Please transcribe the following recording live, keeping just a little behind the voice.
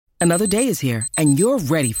Another day is here, and you're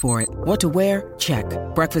ready for it. What to wear? Check.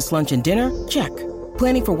 Breakfast, lunch, and dinner? Check.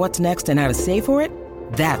 Planning for what's next and how to save for it?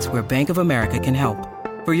 That's where Bank of America can help.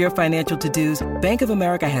 For your financial to-dos, Bank of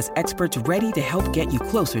America has experts ready to help get you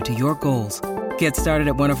closer to your goals. Get started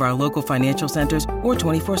at one of our local financial centers or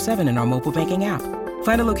 24/7 in our mobile banking app.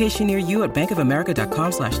 Find a location near you at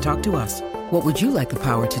bankofamerica.com/talktous. What would you like the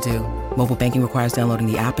power to do? Mobile banking requires downloading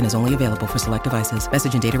the app and is only available for select devices.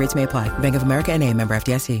 Message and data rates may apply. Bank of America N.A., member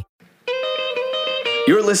FDIC.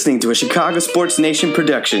 You're listening to a Chicago Sports Nation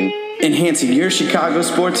production, enhancing your Chicago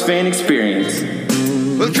sports fan experience.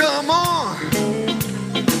 Well, come on,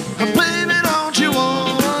 baby, don't you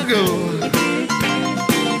wanna go?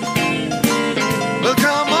 Well,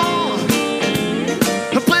 come on,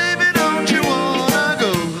 baby, don't you wanna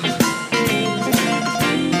go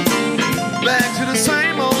back to the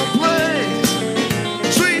same old place,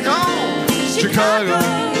 sweet home, Chicago.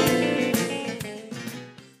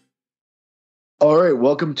 All right,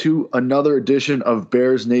 welcome to another edition of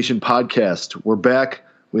Bears Nation podcast. We're back.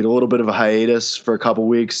 We had a little bit of a hiatus for a couple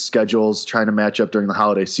weeks, schedules trying to match up during the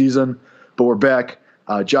holiday season, but we're back.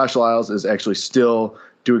 Josh Lyles is actually still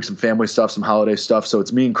doing some family stuff, some holiday stuff, so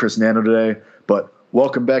it's me and Chris Nano today. But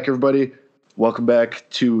welcome back, everybody. Welcome back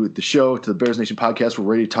to the show, to the Bears Nation podcast. We're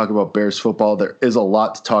ready to talk about Bears football. There is a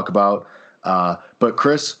lot to talk about. But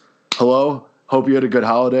Chris, hello. Hope you had a good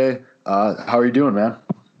holiday. How are you doing, man?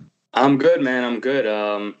 I'm good, man. I'm good.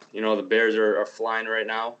 The Bears are flying right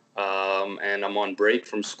now, and I'm on break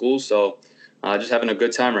from school, so just having a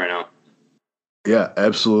good time right now. Yeah,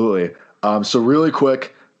 absolutely. So really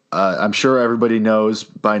quick, I'm sure everybody knows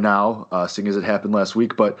by now, seeing as it happened last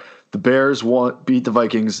week, but the Bears beat the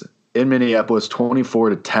Vikings in Minneapolis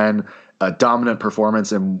 24-10, a dominant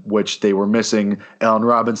performance in which they were missing Allen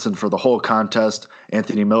Robinson for the whole contest,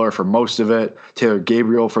 Anthony Miller for most of it, Taylor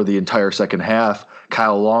Gabriel for the entire second half.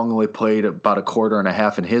 Kyle Longley played about a quarter and a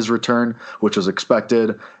half in his return, which was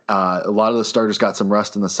expected. A lot of the starters got some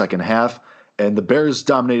rest in the second half, and the Bears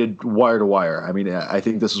dominated wire to wire. I mean, I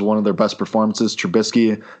think this is one of their best performances.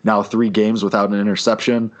 Trubisky now 3 games without an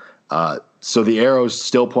interception. So the arrows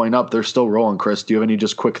still point up. They're still rolling. Chris, do you have any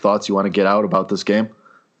just quick thoughts you want to get out about this game?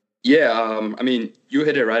 Yeah, you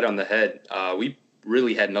hit it right on the head. We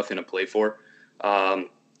really had nothing to play for.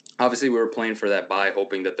 Obviously, we were playing for that bye,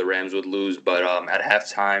 hoping that the Rams would lose. But at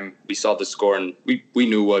halftime, we saw the score, and we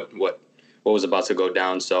knew what was about to go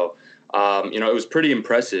down. So, it was pretty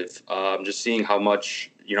impressive. Just seeing how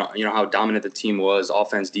much, how dominant the team was,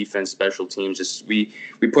 offense, defense, special teams. Just we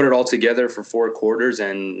put it all together for 4 quarters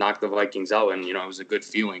and knocked the Vikings out, and it was a good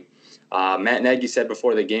feeling. Matt Nagy said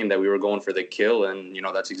before the game that we were going for the kill, and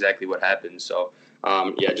that's exactly what happened. So,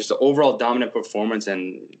 just an overall dominant performance,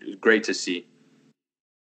 and great to see.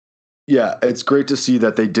 Yeah, it's great to see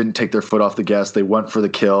that they didn't take their foot off the gas. They went for the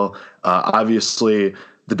kill. Obviously,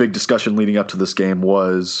 the big discussion leading up to this game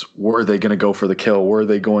was, were they going to go for the kill? Were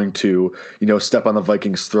they going to, step on the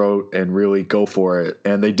Vikings' throat and really go for it?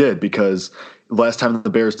 And they did, because last time the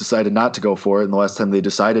Bears decided not to go for it, and the last time they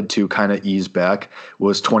decided to kind of ease back,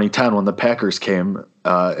 was 2010 when the Packers came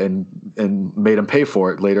and made them pay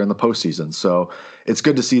for it later in the postseason. So it's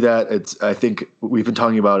good to see that. I think we've been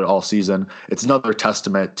talking about it all season. It's another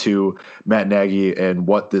testament to Matt Nagy and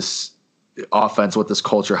what this offense, what this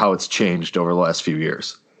culture, how it's changed over the last few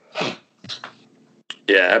years.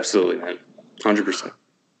 Yeah, absolutely, man. 100%.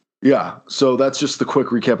 Yeah, so that's just the quick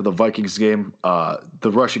recap of the Vikings game.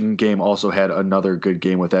 The rushing game also had another good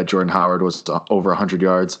game with that. Jordan Howard was over 100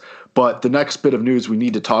 yards. But the next bit of news we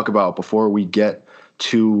need to talk about before we get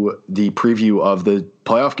to the preview of the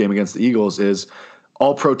playoff game against the Eagles is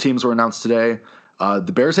all pro teams were announced today.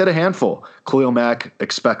 The Bears had a handful. Khalil Mack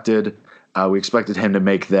expected. We expected him to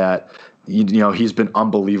make that. He's been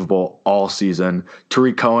unbelievable all season.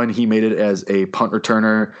 Tariq Cohen, he made it as a punt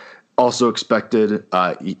returner. Also expected.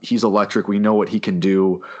 He's electric. We know what he can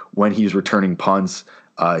do when he's returning punts.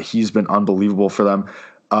 He's been unbelievable for them.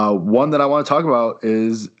 One that I want to talk about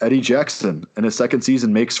is Eddie Jackson. In his second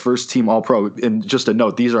season, makes first team All-Pro. And just a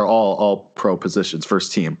note, these are all All-Pro positions,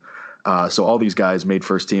 first team. So all these guys made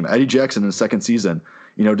first team. Eddie Jackson in his second season,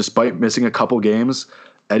 despite missing a couple games,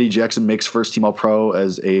 Eddie Jackson makes first team All-Pro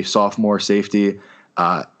as a sophomore safety.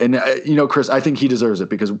 Chris, I think he deserves it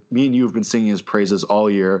because me and you have been singing his praises all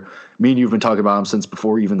year. Me and you have been talking about him since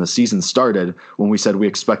before even the season started, when we said we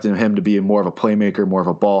expected him to be more of a playmaker, more of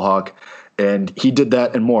a ball hawk. And he did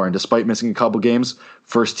that and more. And despite missing a couple games,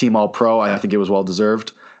 first team All-Pro, I think it was well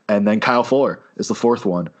deserved. And then Kyle Fuller is the fourth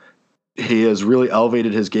one. He has really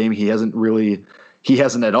elevated his game. He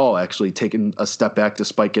hasn't at all actually taken a step back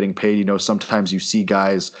despite getting paid. Sometimes you see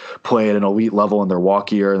guys play at an elite level and they're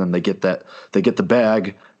walkier, and then they get the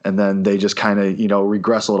bag and then they just kind of,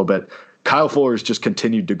 regress a little bit. Kyle Fuller's just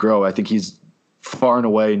continued to grow. I think he's far and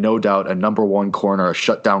away, no doubt, a number one corner, a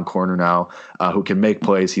shutdown corner now, who can make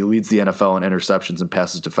plays. He leads the NFL in interceptions and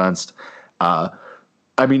passes defensed.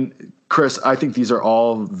 Chris, I think these are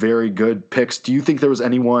all very good picks. Do you think there was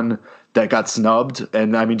anyone that got snubbed?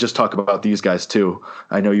 And just talk about these guys too.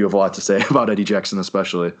 I know you have a lot to say about Eddie Jackson,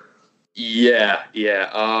 especially. Yeah.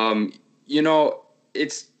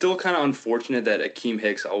 It's still kind of unfortunate that Akeem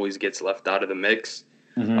Hicks always gets left out of the mix.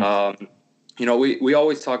 Mm-hmm. We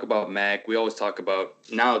always talk about Mac. We always talk about,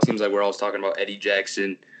 now it seems like we're always talking about Eddie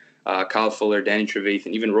Jackson, Kyle Fuller, Danny Trevathan,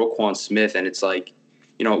 even Roquan Smith. And it's like,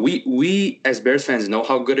 we as Bears fans know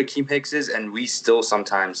how good Akeem Hicks is, and we still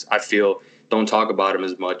sometimes, I feel, don't talk about him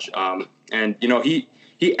as much.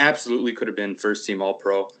 He absolutely could have been first team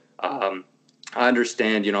All-Pro. I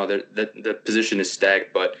understand, the position is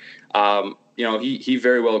stacked, but, he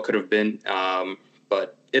very well could have been.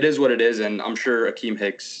 But it is what it is, and I'm sure Akeem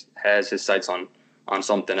Hicks has his sights on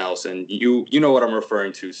something else, and you know what I'm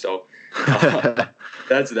referring to. So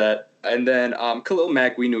that's that. And then Khalil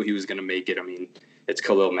Mack, we knew he was going to make it. It's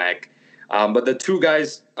Khalil Mack. But the two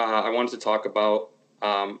guys I wanted to talk about,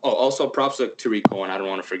 also props to Tariq Cohen. I don't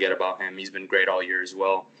want to forget about him. He's been great all year as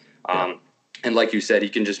well. And like you said, he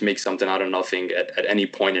can just make something out of nothing at any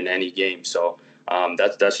point in any game. So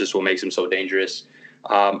that's just what makes him so dangerous.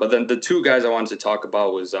 But then the two guys I wanted to talk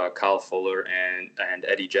about was Kyle Fuller and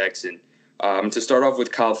Eddie Jackson. To start off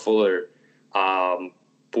with Kyle Fuller,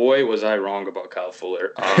 boy, was I wrong about Kyle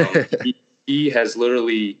Fuller. He has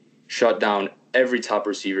literally shut down every top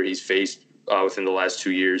receiver he's faced within the last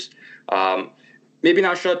 2 years. Maybe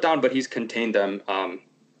not shut down, but he's contained them,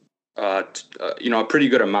 a pretty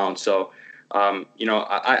good amount. So, I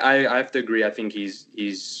have to agree. I think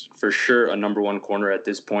he's for sure a number one corner at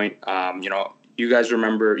this point. You guys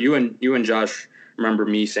remember, you and Josh remember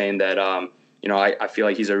me saying that, I feel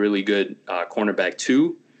like he's a really good cornerback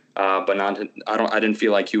too, but I didn't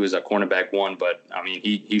feel like he was a cornerback one, but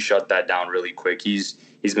he shut that down really quick. He's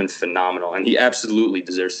been phenomenal, and he absolutely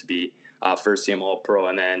deserves to be first team All-Pro.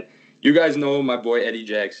 And then you guys know my boy Eddie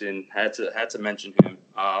Jackson, had to mention him.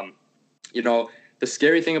 The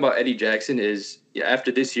scary thing about Eddie Jackson is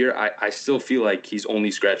after this year, I still feel like he's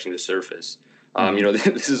only scratching the surface.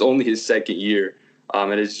 This is only his second year.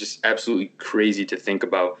 And it's just absolutely crazy to think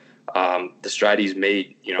about the stride he's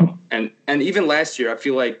made, and even last year, I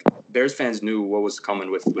feel like Bears fans knew what was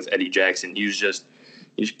coming with Eddie Jackson. He just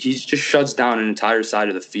shuts down an entire side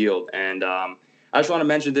of the field. And I just want to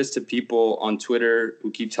mention this to people on Twitter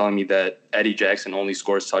who keep telling me that Eddie Jackson only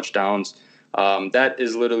scores touchdowns. That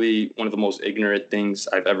is literally one of the most ignorant things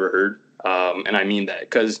I've ever heard. And I mean that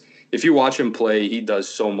because if you watch him play, he does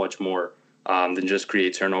so much more than just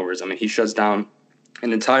create turnovers. He shuts down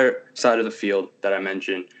an entire side of the field that I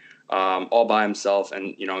mentioned all by himself.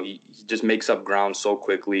 And, he just makes up ground so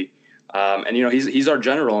quickly. And he's our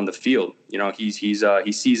general on the field. He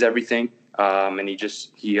sees everything. And he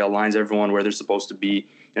aligns everyone where they're supposed to be.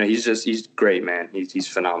 He's great, man. He's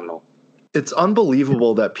phenomenal. It's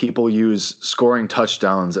unbelievable that people use scoring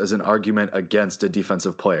touchdowns as an argument against a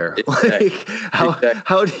defensive player. Exactly.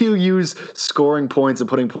 How do you use scoring points and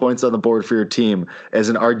putting points on the board for your team as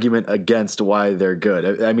an argument against why they're good?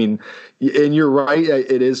 And you're right.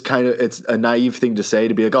 It's a naive thing to say,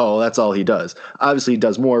 to be like, oh, that's all he does. Obviously, he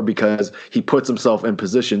does more because he puts himself in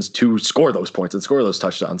positions to score those points and score those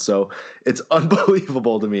touchdowns. So it's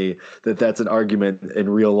unbelievable to me that that's an argument in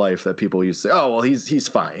real life that people use to say, oh, well, he's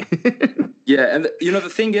fine. Yeah, and the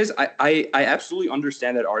thing is, I absolutely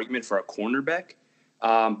understand that argument for a cornerback,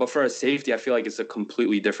 but for a safety, I feel like it's a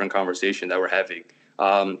completely different conversation that we're having.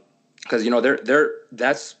 Because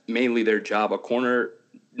that's mainly their job. A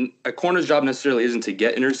corner's job necessarily isn't to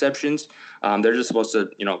get interceptions. They're just supposed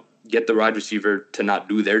to get the wide receiver to not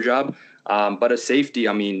do their job. But a safety,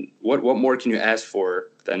 what more can you ask for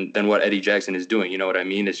than what Eddie Jackson is doing? You know what I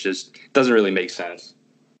mean? It's just doesn't really make sense.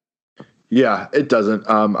 Yeah, it doesn't.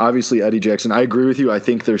 Obviously, Eddie Jackson, I agree with you. I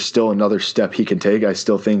think there's still another step he can take. I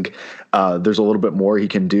still think there's a little bit more he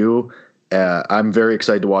can do. I'm very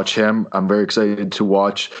excited to watch him. I'm very excited to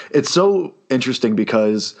watch. It's so interesting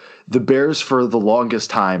because the Bears, for the longest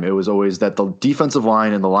time, it was always that the defensive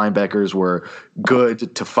line and the linebackers were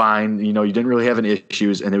good to find. You didn't really have any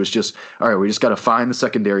issues, and it was just, all right, we just got to find the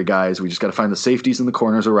secondary guys. We just got to find the safeties and the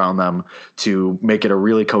corners around them to make it a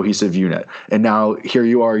really cohesive unit. And now here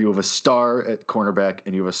you are, you have a star at cornerback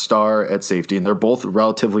and you have a star at safety, and they're both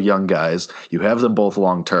relatively young guys. You have them both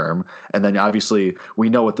long term. And then obviously we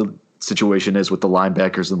know what the situation is with the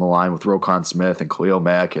linebackers in the line with Roquan Smith and Khalil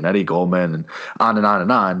Mack and Eddie Goldman and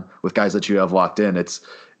on with guys that you have locked in.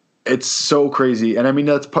 It's so crazy. And I mean,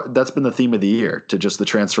 that's been the theme of the year, to just the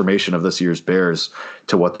transformation of this year's Bears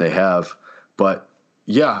to what they have. But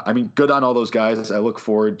yeah, I mean, good on all those guys. I look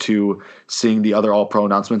forward to seeing the other All-Pro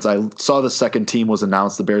announcements. I saw the second team was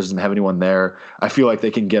announced. The Bears didn't have anyone there. I feel like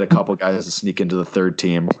they can get a couple guys to sneak into the third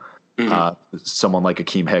team. Someone like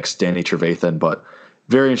Akeem Hicks, Danny Trevathan, but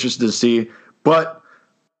very interested to see. But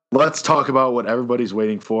let's talk about what everybody's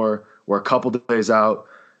waiting for. We're a couple days out.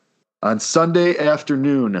 On Sunday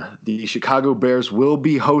afternoon, the Chicago Bears will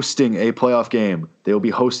be hosting a playoff game. They will be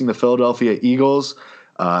hosting the Philadelphia Eagles.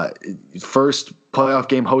 First playoff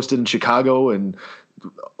game hosted in Chicago in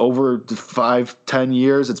over 5-10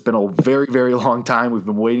 years. It's been a very, very long time. We've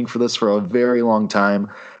been waiting for this for a very long time.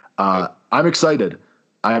 I'm excited.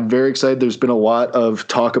 I'm very excited. There's been a lot of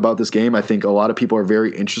talk about this game. I think a lot of people are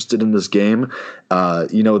very interested in this game. You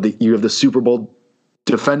have the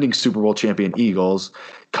defending Super Bowl champion Eagles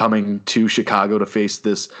coming to Chicago to face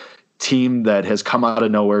this team that has come out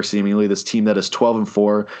of nowhere, seemingly, this team that is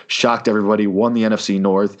 12-4, shocked everybody, won the NFC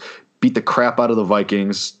North, beat the crap out of the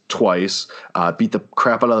Vikings twice, beat the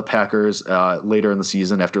crap out of the Packers later in the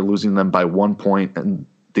season after losing them by 1 point in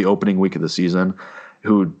the opening week of the season,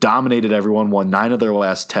 who dominated everyone, won 9 of their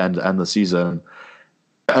last 10 to end the season.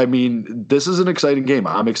 I mean, this is an exciting game.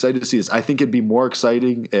 I'm excited to see this. I think it'd be more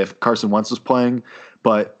exciting if Carson Wentz was playing,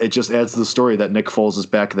 but it just adds to the story that Nick Foles is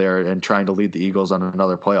back there and trying to lead the Eagles on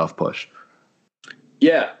another playoff push.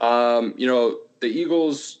 Yeah, the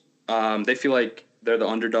Eagles, they feel like they're the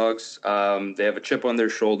underdogs. They have a chip on their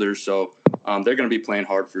shoulders, so they're going to be playing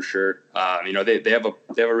hard for sure. They have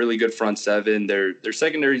a really good front seven. Their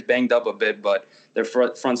secondary's banged up a bit, but their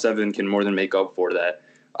front seven can more than make up for that.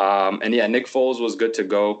 Nick Foles was good to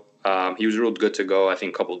go. He was ruled good to go, I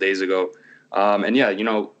think, a couple of days ago. We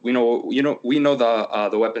know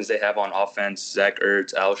the weapons they have on offense: Zach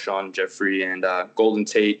Ertz, Alshon Jeffrey, and Golden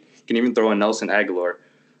Tate. You can even throw in Nelson Aguilar.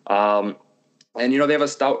 They have a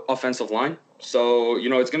stout offensive line, so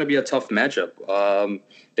it's going to be a tough matchup.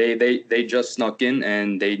 They just snuck in,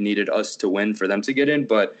 and they needed us to win for them to get in.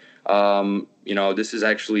 But this is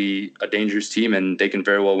actually a dangerous team, and they can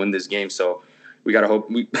very well win this game. So we gotta hope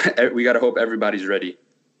we gotta hope everybody's ready.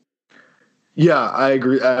 Yeah, I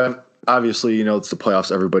agree. Obviously, it's the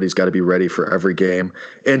playoffs. Everybody's got to be ready for every game.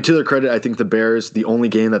 And to their credit, I think the Bears, the only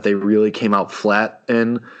game that they really came out flat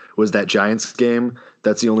in was that Giants game.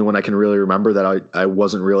 That's the only one I can really remember that I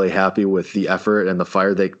wasn't really happy with the effort and the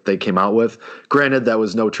fire they came out with. Granted, that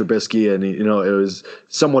was no Trubisky, and it was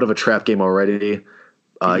somewhat of a trap game already,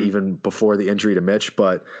 even before the injury to Mitch.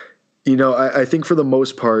 But I think for the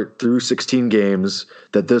most part, through 16 games,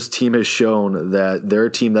 that this team has shown that they're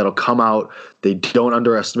a team that'll come out. They don't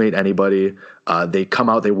underestimate anybody. They come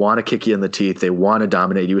out. They want to kick you in the teeth. They want to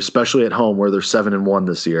dominate you, especially at home where they're 7-1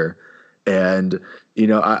 this year. And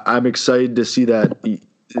I'm excited to see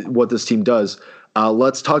what this team does.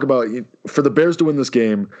 Let's talk about, for the Bears to win this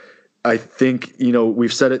game. I think,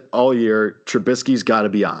 we've said it all year, Trubisky's got to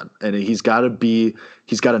be on, and he's got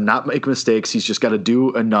to not make mistakes. He's just got to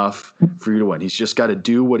do enough for you to win. He's just got to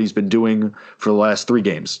do what he's been doing for the last 3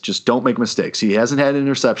 games. Just don't make mistakes. He hasn't had an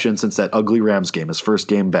interception since that ugly Rams game, his first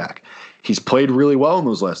game back. He's played really well in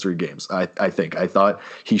those last 3 games, I think. I thought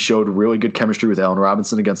he showed really good chemistry with Allen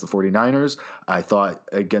Robinson against the 49ers. I thought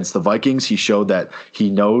against the Vikings, he showed that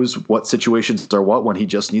he knows what situations are what when he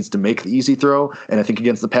just needs to make the easy throw. And I think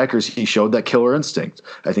against the Packers, he showed that killer instinct.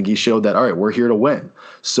 I think he showed that, all right, we're here to win.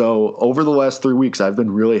 So over the last 3 weeks, I've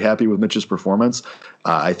been really happy with Mitch's performance.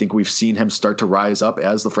 I think we've seen him start to rise up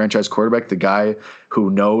as the franchise quarterback, the guy who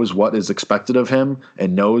knows what is expected of him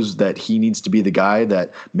and knows that he needs to be the guy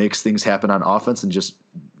that makes things happen on offense and just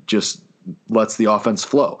lets the offense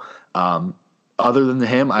flow. Other than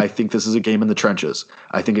him, I think this is a game in the trenches.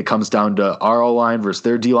 I think it comes down to our O-line versus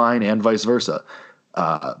their D-line and vice versa.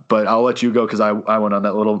 But I'll let you go because I went on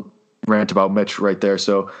that little rant about Mitch right there.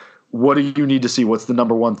 So what do you need to see? What's the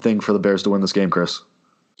number one thing for the Bears to win this game, Chris?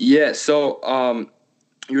 Yeah, so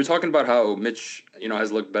you were talking about how Mitch,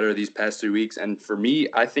 has looked better these past 3 weeks. And for me,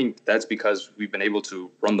 I think that's because we've been able to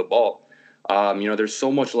run the ball. There's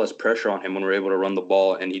so much less pressure on him when we're able to run the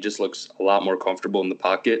ball, and he just looks a lot more comfortable in the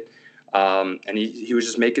pocket. And he was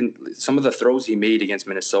just making some of the throws he made against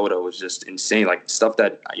Minnesota was just insane, like stuff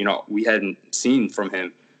that, we hadn't seen from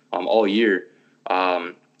him all year.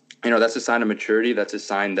 That's a sign of maturity. That's a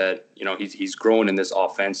sign that, he's grown in this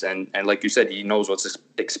offense. And like you said, he knows what's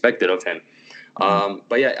expected of him.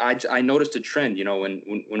 But yeah, I noticed a trend,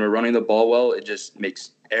 when we're running the ball well, it just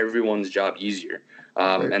makes everyone's job easier.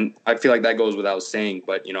 Right. And I feel like that goes without saying,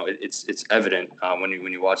 but it's evident when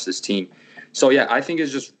you watch this team. So yeah, I think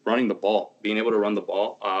it's just running the ball, being able to run the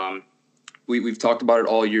ball. we've talked about it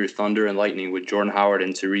all year, thunder and lightning with Jordan Howard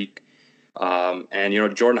and Tariq.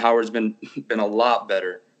 And Jordan Howard's been a lot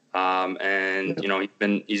better. And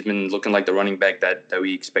he's been looking like the running back that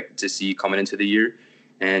we expected to see coming into the year.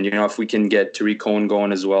 And if we can get Tariq Cohen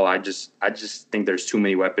going as well, I just think there's too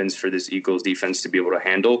many weapons for this Eagles defense to be able to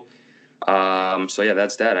handle. So yeah,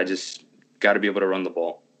 that's that. I just got to be able to run the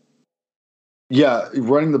ball. Yeah,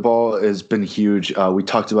 running the ball has been huge. We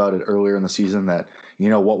talked about it earlier in the season that,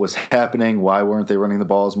 what was happening, why weren't they running the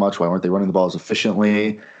ball as much, why weren't they running the ball as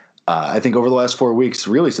efficiently? I think over the last 4 weeks,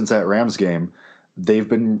 really since that Rams game, they've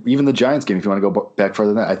been, even the Giants game, if you want to go back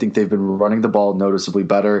further than that, I think they've been running the ball noticeably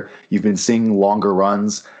better. You've been seeing longer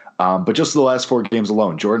runs. But just the last 4 games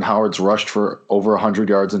alone, Jordan Howard's rushed for over 100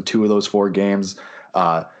 yards in 2 of those 4 games.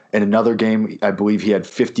 In another game, I believe he had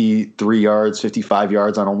 55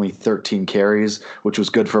 yards on only 13 carries, which was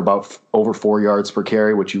good for about over 4 yards per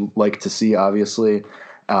carry, which you like to see, obviously.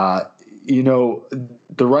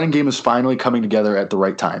 The running game is finally coming together at the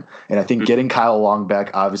right time. And I think getting Kyle Long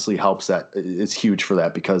back obviously helps that. It's huge for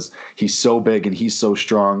that because he's so big and he's so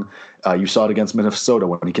strong. You saw it against Minnesota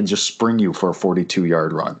when he can just spring you for a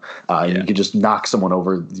 42-yard run. And you can just knock someone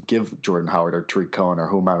over, give Jordan Howard or Tariq Cohen or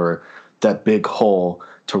whomever that big hole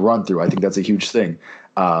to run through. I think that's a huge thing.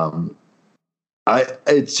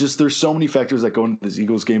 It's just there's so many factors that go into this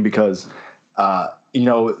Eagles game because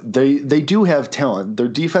they do have talent. Their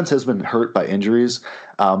defense has been hurt by injuries,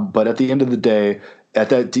 but at the end of the day,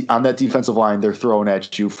 on that defensive line, they're throwing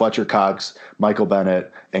at you Fletcher Cox, Michael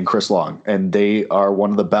Bennett, and Chris Long, and they are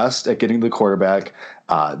one of the best at getting to the quarterback.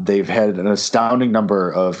 They've had an astounding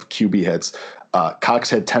number of QB hits. Cox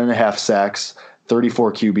had 10.5 sacks,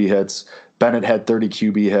 34 QB hits. Bennett had 30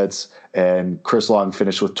 QB hits, and Chris Long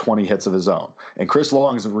finished with 20 hits of his own. And Chris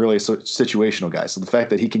Long is a really situational guy. So the fact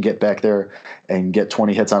that he can get back there and get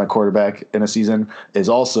 20 hits on a quarterback in a season is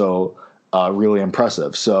also really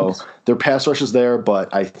impressive. So their pass rush is there,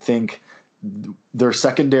 but I think their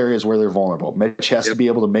secondary is where they're vulnerable. Mitch has to be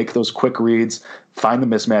able to make those quick reads, find the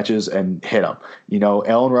mismatches, and hit them.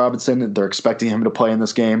 Allen Robinson, they're expecting him to play in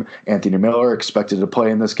this game. Anthony Miller expected to play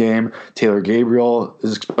in this game. Taylor Gabriel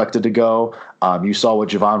is expected to go. You saw what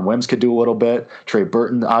Javon Wims could do a little bit. Trey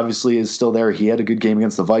Burton obviously is still there. He had a good game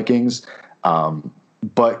against the Vikings.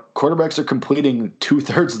 But quarterbacks are completing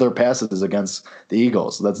 2/3 of their passes against the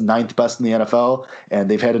Eagles. That's 9th best in the NFL, and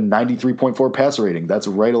they've had a 93.4 passer rating. That's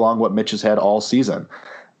right along what Mitch has had all season.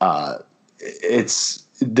 It's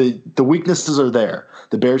the weaknesses are there.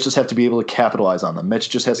 The Bears just have to be able to capitalize on them. Mitch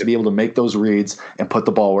just has to be able to make those reads and put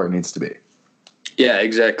the ball where it needs to be. Yeah,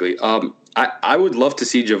 exactly. I would love to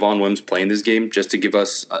see Javon Wims play in this game just to give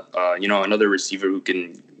us, another receiver who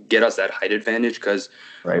can get us that height advantage because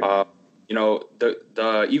the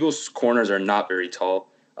Eagles' corners are not very tall.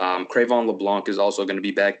 Crayvon LeBlanc is also going to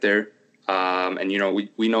be back there, and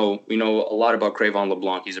we know a lot about Crayvon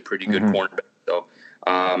LeBlanc. He's a pretty good cornerback. So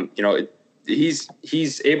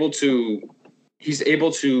he's able to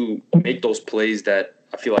make those plays that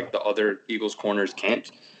I feel like the other Eagles corners can't.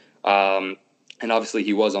 And obviously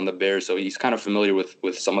he was on the Bears, so he's kind of familiar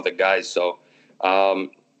with some of the guys. So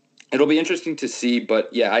it'll be interesting to see.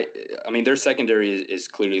 But yeah, I mean their secondary is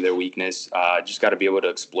clearly their weakness. Just got to be able to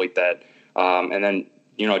exploit that. And then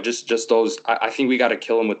just those. I think we got to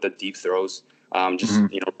kill them with the deep throws. Run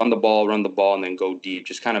the ball, and then go deep.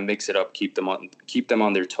 Just kind of mix it up, keep them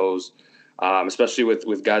on their toes. Especially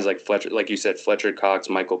with guys like Fletcher, like you said, Fletcher Cox,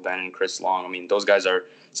 Michael Bennett, Chris Long. I mean, those guys are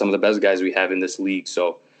some of the best guys we have in this league.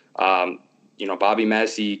 So, Bobby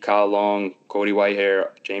Massey, Kyle Long, Cody Whitehair,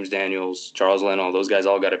 James Daniels, Charles Leno, those guys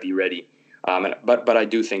all got to be ready. But I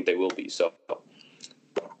do think they will be. So,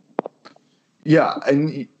 yeah,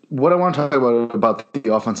 and what I want to talk about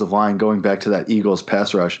the offensive line, going back to that Eagles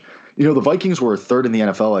pass rush, the Vikings were 3rd in the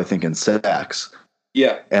NFL, I think, in sacks.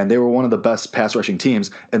 Yeah. And they were one of the best pass rushing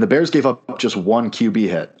teams. And the Bears gave up just 1 QB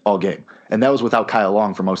hit all game. And that was without Kyle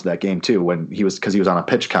Long for most of that game, too, because he was on a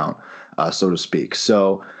pitch count, so to speak.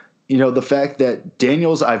 So, the fact that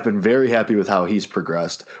Daniels, I've been very happy with how he's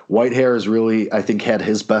progressed. Whitehair has really, I think, had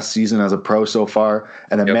his best season as a pro so far.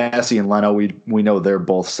 And then Massey and Leno, we know they're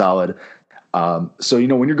both solid. So,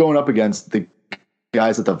 when you're going up against the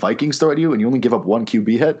guys that the Vikings throw at you and you only give up 1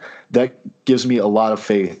 QB hit, that gives me a lot of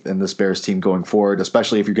faith in this Bears team going forward,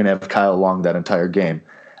 especially if you're going to have Kyle Long that entire game.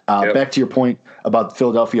 Back to your point about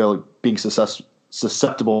Philadelphia being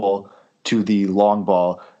susceptible to the long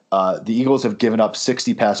ball. The Eagles have given up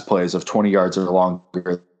 60 pass plays of 20 yards or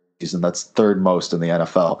longer season. That's 3rd most in the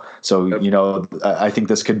NFL. So, I think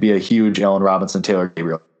this could be a huge Allen Robinson, Taylor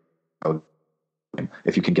Gabriel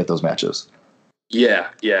if you can get those matches. Yeah.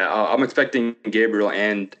 I'm expecting Gabriel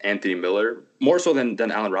and Anthony Miller more so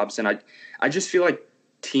than Allen Robinson. I just feel like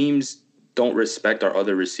teams don't respect our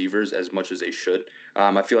other receivers as much as they should.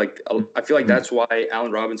 I feel like that's why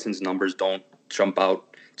Allen Robinson's numbers don't jump out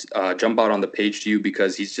on the page to you,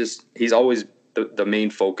 because he's always the main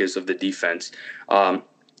focus of the defense. And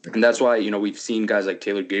that's why, we've seen guys like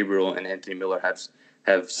Taylor Gabriel and Anthony Miller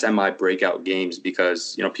have semi-breakout games,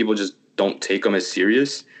 because, people just don't take them as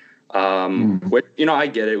serious. Which, I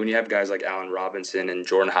get it. When you have guys like Allen Robinson and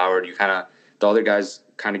Jordan Howard, the other guys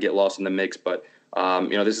kind of get lost in the mix. But,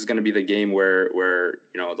 this is going to be the game where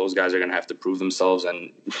those guys are going to have to prove themselves,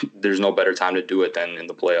 and there's no better time to do it than in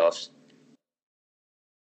the playoffs.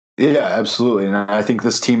 Yeah, absolutely. And I think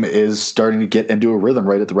this team is starting to get into a rhythm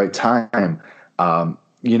right at the right time. One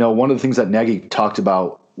of the things that Nagy talked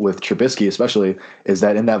about with Trubisky especially is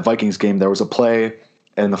that in that Vikings game, there was a play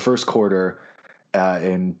in the first quarter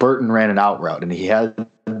and Burton ran an out route, and he had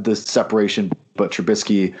the separation, but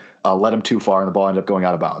Trubisky led him too far, and the ball ended up going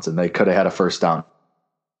out of bounds, and they could have had a first down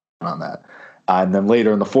on that. And then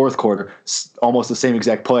later in the fourth quarter, almost the same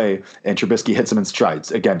exact play, and Trubisky hits him in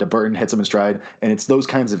strides. Again, DeBurton hits him in stride, and it's those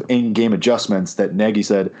kinds of in-game adjustments that Nagy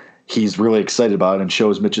said he's really excited about and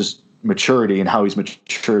shows Mitch's maturity and how he's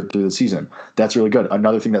matured through the season. That's really good.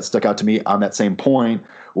 Another thing that stuck out to me on that same point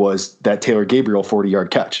was that Taylor Gabriel 40-yard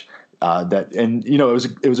catch.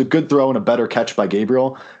 It was a good throw and a better catch by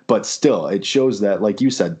Gabriel, but still, it shows that, like you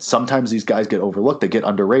said, sometimes these guys get overlooked, they get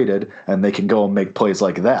underrated, and they can go and make plays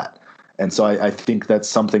like that. And so I think that's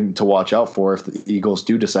something to watch out for if the Eagles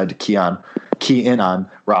do decide to key in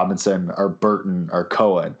on Robinson or Burton or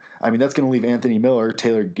Cohen. I mean, that's going to leave Anthony Miller,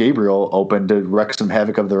 Taylor Gabriel open to wreak some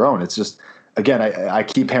havoc of their own. It's just, again, I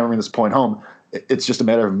keep hammering this point home. It's just a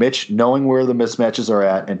matter of Mitch knowing where the mismatches are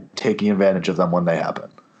at and taking advantage of them when they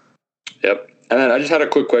happen. Yep. And then I just had a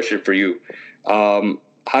quick question for you.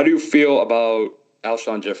 How do you feel about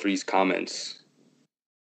Alshon Jeffrey's comments?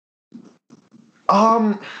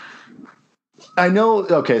 I know.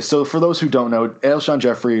 Okay, so for those who don't know, Alshon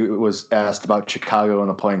Jeffrey was asked about Chicago and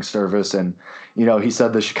the playing surface, and he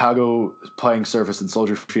said the Chicago playing surface in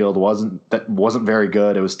Soldier Field wasn't very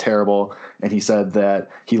good. It was terrible, and he said that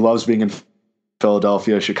he loves being in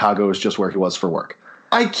Philadelphia. Chicago is just where he was for work.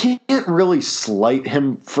 I can't really slight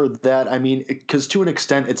him for that. I mean, because to an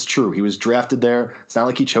extent, it's true. He was drafted there. It's not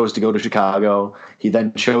like he chose to go to Chicago. He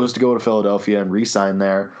then chose to go to Philadelphia and re-sign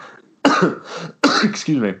there.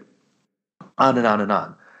 Excuse me. On and on and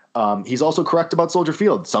on. He's also correct about Soldier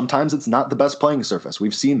Field. Sometimes it's not the best playing surface.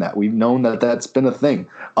 We've seen that. We've known that that's been a thing.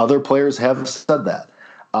 Other players have said that.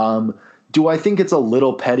 Do I think it's a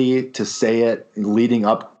little petty to say it leading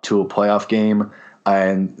up to a playoff game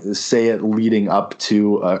and say it leading up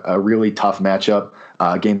to a really tough matchup,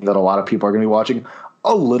 a game that a lot of people are going to be watching?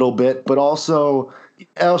 A little bit, but also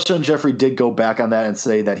Alshon Jeffrey did go back on that and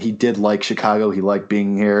say that he did like Chicago. He liked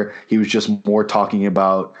being here. He was just more talking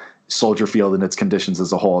about Soldier Field and its conditions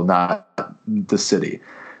as a whole, not the city.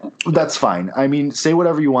 That's fine. I mean, say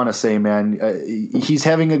whatever you want to say, man. He's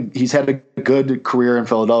had a good career in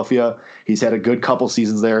Philadelphia. He's had a good couple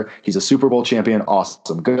seasons there. He's a Super Bowl champion.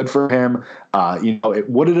 Awesome. Good for him.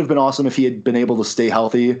 Would it have been awesome if he had been able to stay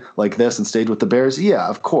healthy like this and stayed with the Bears? Yeah,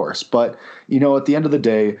 of course. But, at the end of the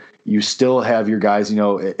day, you still have your guys.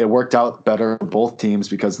 It worked out better for both teams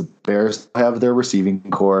because the Bears have their receiving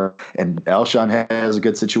core, and Alshon has a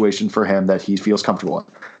good situation for him that he feels comfortable in.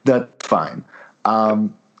 That's fine.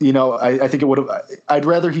 I think it would have. I'd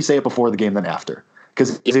rather he say it before the game than after,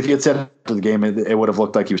 because if he had said it after the game, it would have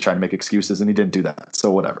looked like he was trying to make excuses, and he didn't do that.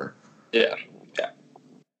 So whatever. Yeah.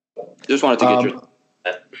 Just wanted to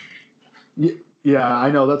get your. Yeah, I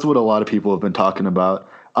know that's what a lot of people have been talking about.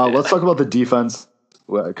 Let's talk about the defense,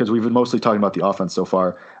 because we've been mostly talking about the offense so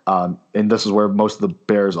far, and this is where most of the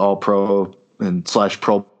Bears All-Pro and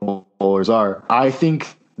 /Pro Bowlers are. I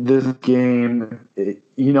think this game,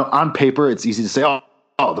 on paper, it's easy to say,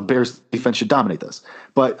 oh, the Bears defense should dominate this.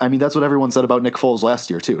 But, I mean, that's what everyone said about Nick Foles last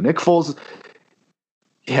year, too. Nick Foles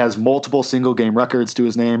has multiple single-game records to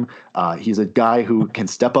his name. He's a guy who can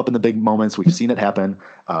step up in the big moments. We've seen it happen.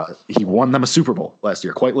 He won them a Super Bowl last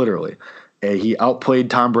year, quite literally. He outplayed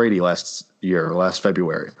Tom Brady last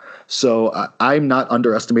February. So I'm not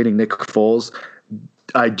underestimating Nick Foles.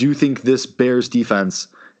 I do think this Bears defense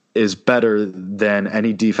is better than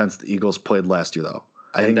any defense the Eagles played last year, though.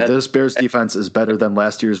 I think this Bears defense is better than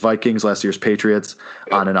last year's Vikings, last year's Patriots,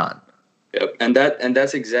 on and on. Yep, and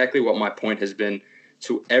that's exactly what my point has been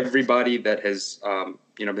to everybody that has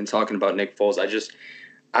been talking about Nick Foles.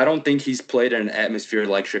 I don't think he's played in an atmosphere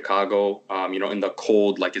like Chicago. In the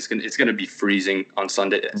cold, like it's gonna be freezing on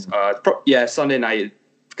Sunday. Sunday night,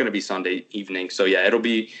 going to be Sunday evening. So yeah,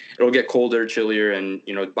 it'll get colder, chillier, and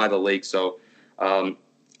by the lake. So, and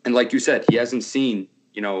like you said, he hasn't seen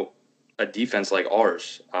a defense like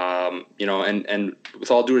ours. And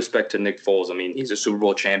with all due respect to Nick Foles, I mean, he's a Super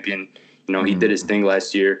Bowl champion. He did his thing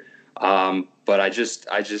last year. But I just,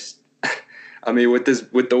 I mean, with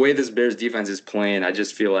the way this Bears defense is playing, I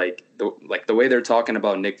just feel like the way they're talking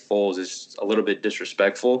about Nick Foles is a little bit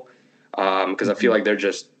disrespectful. Because I feel like they're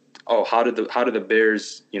just, how did the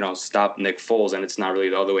Bears, stop Nick Foles? And it's not really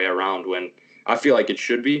the other way around, when I feel like it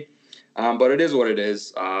should be. But it is what it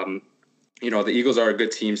is. The Eagles are a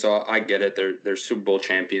good team, so I get it. They're Super Bowl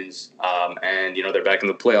champions, and they're back in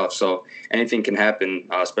the playoffs. So anything can happen,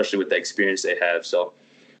 especially with the experience they have. So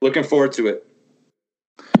looking forward to it.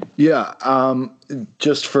 Yeah.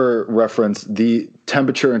 Just for reference, the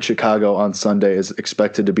temperature in Chicago on Sunday is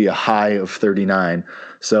expected to be a high of 39.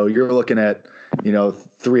 So you're looking at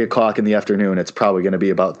 3:00 in the afternoon. It's probably going to be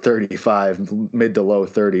about 35, mid to low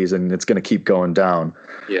 30s, and it's going to keep going down.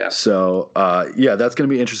 Yeah. So, that's going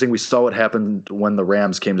to be interesting. We saw what happened when the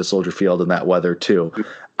Rams came to Soldier Field in that weather too.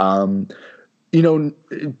 Back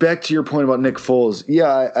to your point about Nick Foles.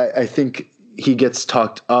 Yeah, I think he gets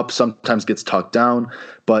talked up, sometimes gets talked down,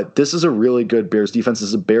 but this is a really good Bears defense. This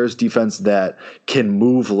is a Bears defense that can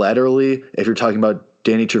move laterally. If you're talking about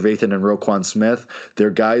Danny Trevathan and Roquan Smith,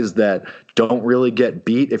 they're guys that don't really get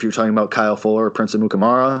beat. If you're talking about Kyle Fuller or Prince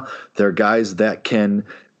Amukamara, they're guys that can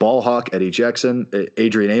ball hawk. Eddie Jackson,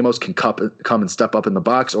 Adrian Amos can come and step up in the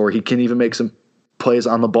box, or he can even make some plays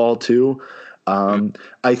on the ball too.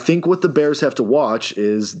 I think what the Bears have to watch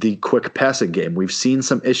is the quick passing game. We've seen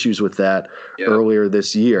some issues with that earlier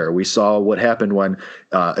this year. We saw what happened when,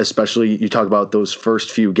 especially you talk about those first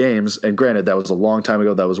few games, and granted, that was a long time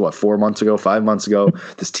ago. That was 4 months ago, 5 months ago.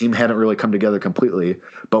 This team hadn't really come together completely,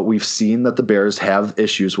 but we've seen that the Bears have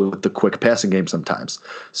issues with the quick passing game sometimes.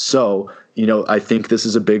 So, I think this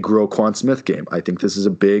is a big Roquan Smith game. I think this is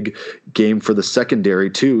a big game for the secondary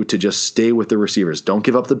too, to just stay with the receivers. Don't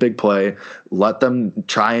give up the big play. Let them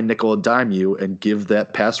try and nickel and dime you and give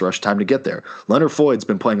that pass rush time to get there. Leonard Floyd's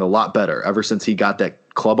been playing a lot better ever since he got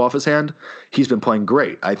that club off his hand. He's been playing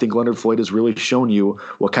great. I think Leonard Floyd has really shown you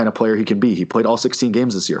what kind of player he can be. He played all 16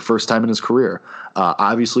 games this year, first time in his career.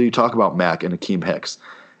 Obviously, you talk about Mack and Akeem Hicks.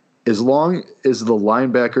 As long as the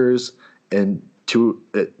linebackers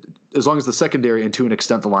as long as the secondary and to an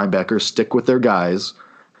extent the linebackers stick with their guys,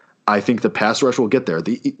 I think the pass rush will get there.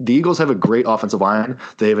 The Eagles have a great offensive line.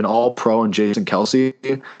 They have an all-pro in Jason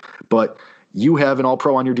Kelce, but you have an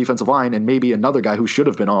all-pro on your defensive line and maybe another guy who should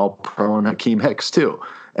have been all-pro in Akeem Hicks too.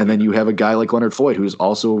 And then you have a guy like Leonard Floyd who's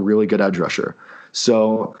also a really good edge rusher.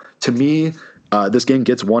 So to me, this game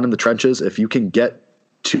gets won in the trenches. If you can get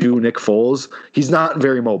to Nick Foles, he's not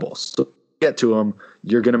very mobile. So get to him,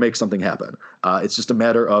 you're going to make something happen. It's just a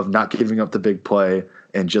matter of not giving up the big play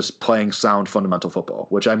and just playing sound fundamental football,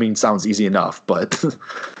 which I mean sounds easy enough, but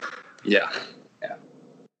yeah.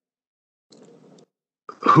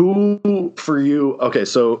 Who for you? Okay,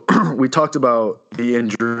 so we talked about the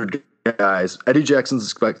injured guys. Eddie Jackson's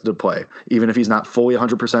expected to play, even if he's not fully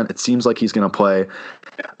 100%. It seems like he's going to play.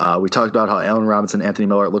 We talked about how Allen Robinson, Anthony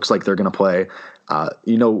Miller, it looks like they're going to play.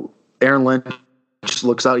 Aaron Lynch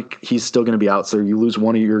looks like he's still going to be out. So you lose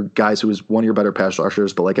one of your guys who is one of your better pass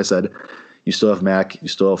rushers. But like I said, you still have Mack, you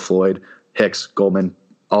still have Floyd, Hicks, Goldman,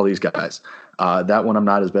 all these guys. That one I'm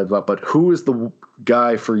not as bad about. But who is the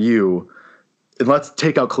guy for you? And let's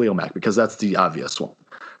take out Khalil Mack because that's the obvious one.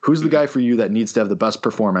 Who's the guy for you that needs to have the best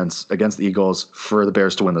performance against the Eagles for the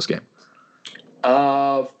Bears to win this game?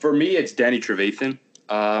 For me, it's Danny Trevathan.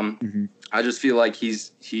 I just feel like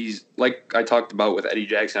he's like I talked about with Eddie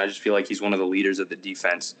Jackson. I just feel like he's one of the leaders of the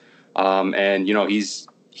defense, and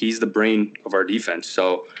he's the brain of our defense.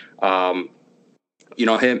 So him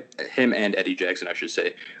and Eddie Jackson, I should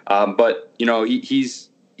say. But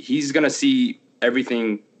he's gonna see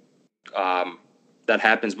everything that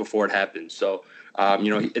happens before it happens. So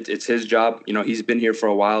it's his job. He's been here for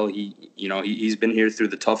a while. He's been here through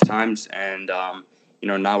the tough times, and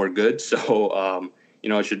now we're good. So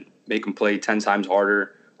it should make him play 10 times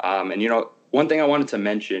harder. And one thing I wanted to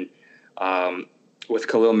mention with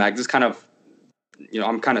Khalil Mack, this kind of,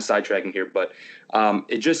 I'm kind of sidetracking here, but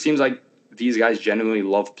it just seems like these guys genuinely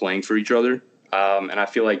love playing for each other. And I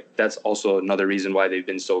feel like that's also another reason why they've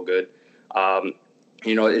been so good.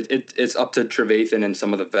 It's up to Trevathan and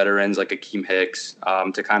some of the veterans like Akeem Hicks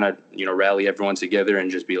to kind of, rally everyone together and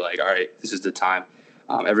just be like, all right, this is the time.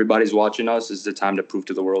 Everybody's watching us. This is the time to prove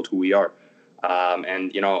to the world who we are.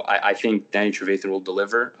 I think Danny Trevathan will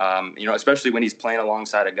deliver, especially when he's playing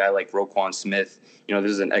alongside a guy like Roquan Smith.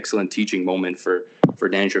 This is an excellent teaching moment for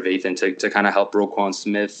Danny Trevathan to kind of help Roquan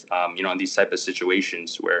Smith, in these type of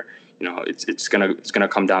situations where, it's gonna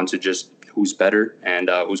come down to just who's better and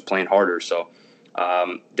who's playing harder. So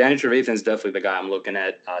Danny Trevathan is definitely the guy I'm looking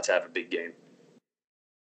at to have a big game.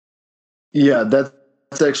 Yeah,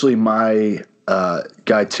 that's actually my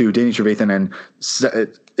guy too, Danny Trevathan, and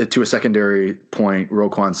to a secondary point,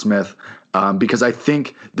 Roquan Smith, because I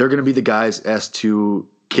think they're going to be the guys as to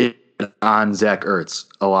get on Zach Ertz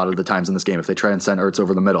a lot of the times in this game if they try and send Ertz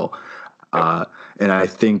over the middle. And I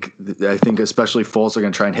think especially Foles are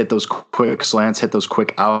going to try and hit those quick slants, hit those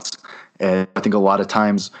quick outs. And I think a lot of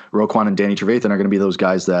times Roquan and Danny Trevathan are going to be those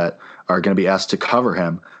guys that are going to be asked to cover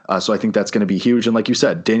him. So I think that's going to be huge. And like you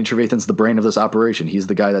said, Danny Trevathan's the brain of this operation. He's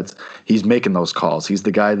the guy he's making those calls. He's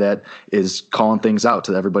the guy that is calling things out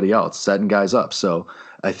to everybody else, setting guys up. So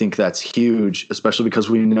I think that's huge, especially because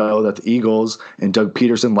we know that the Eagles and Doug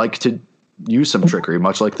Peterson like to use some trickery,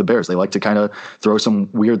 much like the Bears. They like to kind of throw some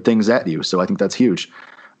weird things at you. So I think that's huge.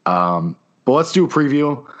 But let's do a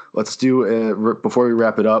preview. Let's do before we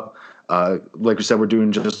wrap it up. Like we said, we're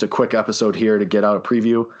doing just a quick episode here to get out a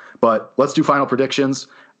preview, but let's do final predictions.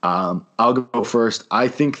 I'll go first. I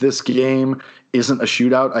think this game isn't a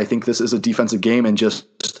shootout. I think this is a defensive game, and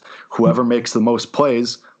just whoever makes the most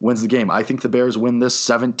plays wins the game. I think the Bears win this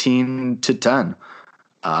 17-10.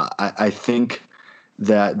 I think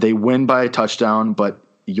that they win by a touchdown, but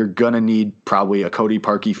you're going to need probably a Cody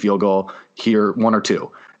Parkey field goal here, one or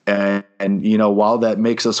two. And while that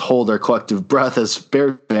makes us hold our collective breath as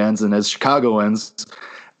Bears fans and as Chicagoans,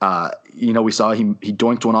 we saw he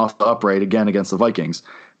doinked one off the upright again against the Vikings.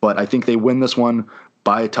 But I think they win this one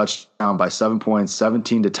by a touchdown, by 7 points,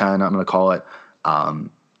 17-10. I'm going to call it.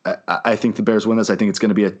 I think the Bears win this. I think it's going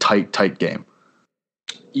to be a tight game.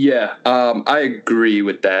 Yeah, I agree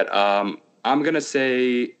with that. I'm going to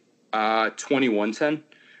say 21-10.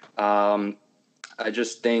 I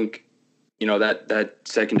just think, that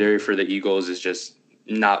secondary for the Eagles is just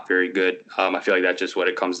not very good. I feel like that's just what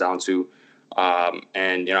it comes down to.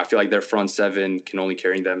 And I feel like their front seven can only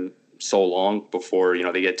carry them so long before,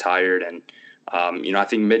 they get tired. And, I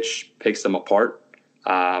think Mitch picks them apart,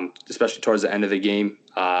 especially towards the end of the game.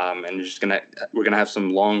 And we're going to have some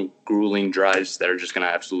long, grueling drives that are just going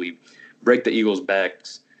to absolutely break the Eagles'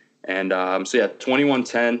 backs. And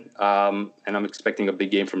 21-10. And I'm expecting a big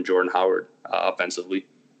game from Jordan Howard offensively.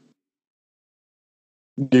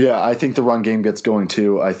 Yeah, I think the run game gets going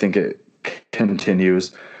too. I think it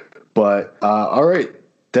continues. But all right,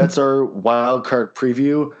 that's our wild card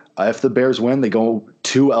preview. If the Bears win, they go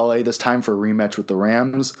to LA this time for a rematch with the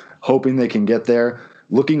Rams, hoping they can get there.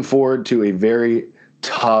 Looking forward to a very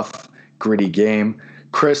tough, gritty game.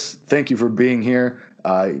 Chris, thank you for being here.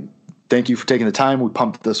 Thank you for taking the time. We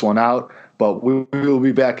pumped this one out, but we will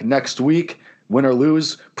be back next week. Win or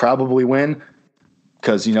lose, probably win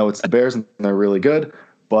because, it's the Bears and they're really good.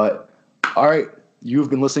 But all right, you've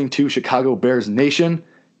been listening to Chicago Bears Nation.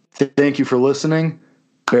 Thank you for listening.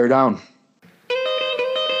 Bear down.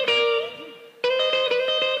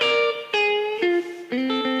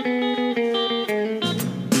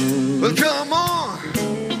 Well, come on,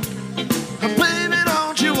 baby,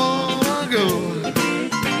 don't you wanna go?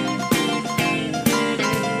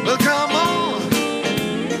 Well, come on,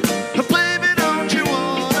 baby, don't you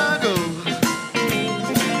wanna go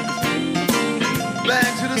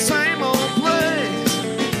back to the same old place,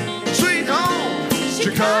 sweet home,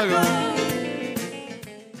 Chicago.